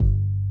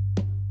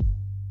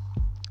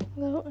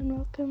Hello and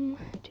welcome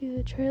to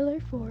the trailer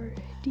for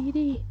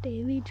DD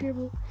Daily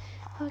Dribble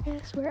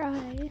podcast, where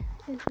I,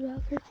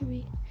 Isabel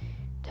Kirkby,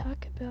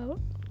 talk about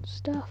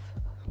stuff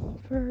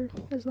for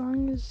as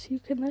long as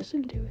you can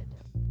listen to it.